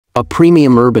A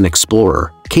premium urban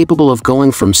explorer, capable of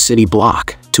going from city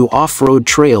block to off-road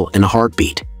trail in a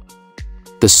heartbeat.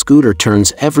 The scooter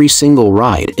turns every single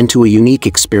ride into a unique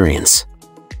experience.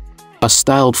 A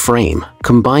styled frame,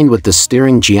 combined with the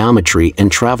steering geometry and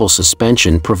travel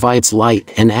suspension, provides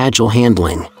light and agile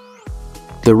handling.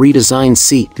 The redesigned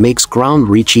seat makes ground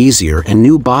reach easier, and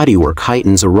new bodywork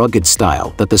heightens a rugged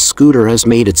style that the scooter has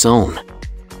made its own.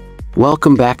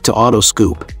 Welcome back to Auto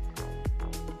Scoop.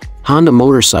 Honda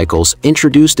Motorcycles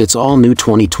introduced its all-new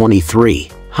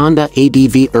 2023 Honda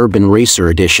ADV Urban Racer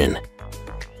Edition.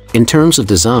 In terms of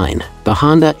design, the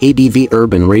Honda ADV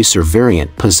Urban Racer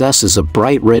variant possesses a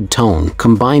bright red tone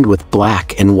combined with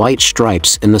black and white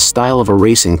stripes in the style of a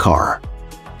racing car.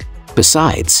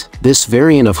 Besides, this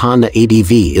variant of Honda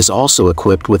ADV is also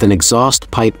equipped with an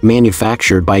exhaust pipe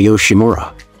manufactured by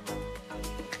Yoshimura.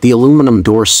 The aluminum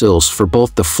door sills for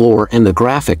both the floor and the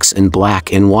graphics in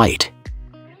black and white.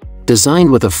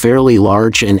 Designed with a fairly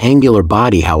large and angular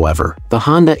body, however, the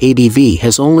Honda ADV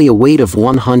has only a weight of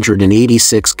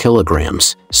 186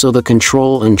 kilograms, so the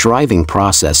control and driving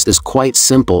process is quite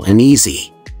simple and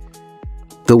easy.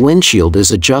 The windshield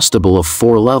is adjustable of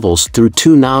 4 levels through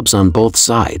 2 knobs on both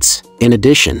sides. In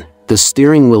addition, the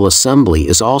steering wheel assembly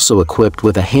is also equipped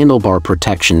with a handlebar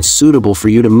protection suitable for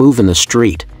you to move in the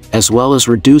street, as well as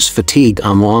reduce fatigue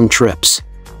on long trips.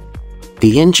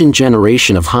 The engine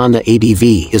generation of Honda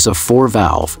ADV is a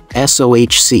 4-valve,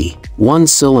 SOHC,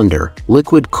 1-cylinder,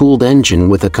 liquid-cooled engine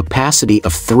with a capacity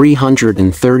of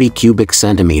 330 cubic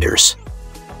centimeters.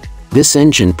 This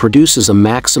engine produces a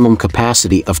maximum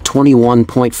capacity of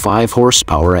 21.5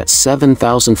 horsepower at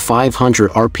 7,500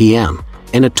 RPM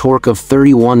and a torque of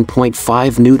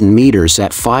 31.5 Newton-meters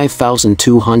at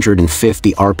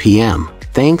 5,250 RPM,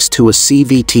 thanks to a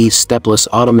CVT stepless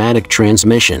automatic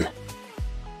transmission.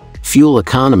 Fuel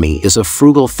economy is a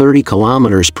frugal 30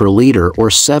 kilometers per liter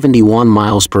or 71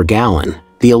 miles per gallon.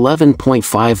 The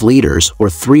 11.5 liters or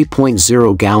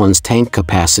 3.0 gallons tank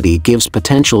capacity gives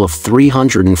potential of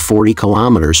 340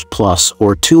 kilometers plus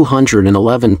or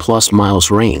 211 plus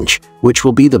miles range, which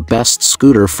will be the best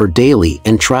scooter for daily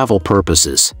and travel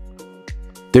purposes.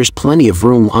 There's plenty of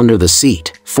room under the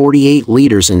seat, 48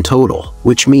 liters in total,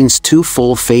 which means 2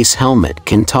 full-face helmet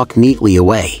can tuck neatly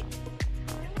away.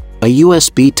 A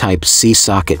USB Type-C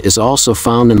socket is also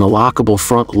found in the lockable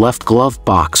front left glove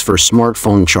box for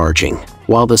smartphone charging,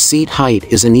 while the seat height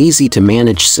is an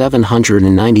easy-to-manage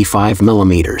 795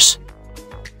 millimeters.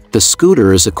 The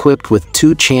scooter is equipped with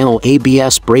 2-channel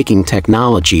ABS braking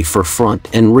technology for front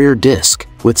and rear disc,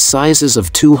 with sizes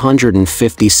of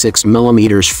 256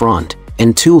 millimeters front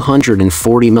and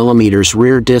 240 millimeters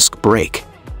rear disc brake.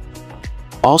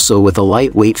 Also with a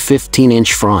lightweight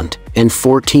 15-inch front and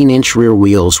 14-inch rear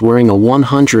wheels wearing a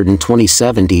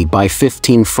 120/70 by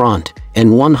 15 front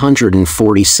and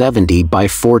 140/70 by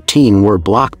 14 wear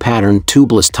block pattern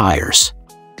tubeless tires.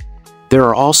 There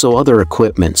are also other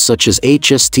equipment such as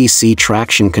HSTC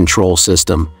traction control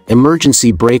system,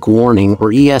 emergency brake warning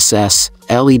or ESS,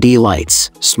 LED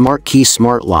lights, smart key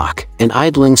smart lock, and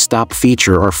idling stop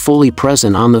feature are fully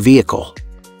present on the vehicle.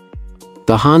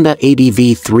 The Honda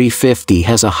ADV 350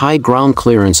 has a high ground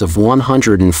clearance of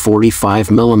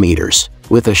 145 millimeters,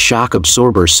 with a shock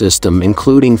absorber system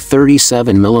including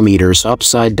 37 millimeters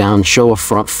upside-down Showa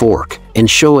front fork and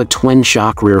Showa twin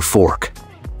shock rear fork.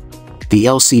 The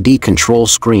LCD control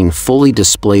screen fully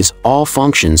displays all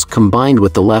functions combined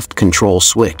with the left control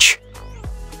switch.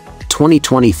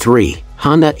 2023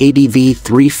 Honda ADV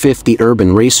 350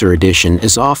 Urban Racer Edition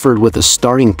is offered with a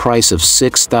starting price of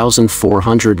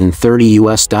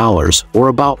 $6,430 or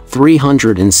about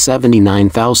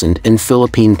 379,000 in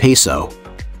Philippine peso.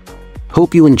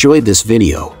 Hope you enjoyed this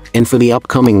video, and for the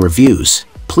upcoming reviews,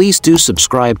 please do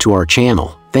subscribe to our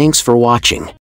channel. Thanks for watching.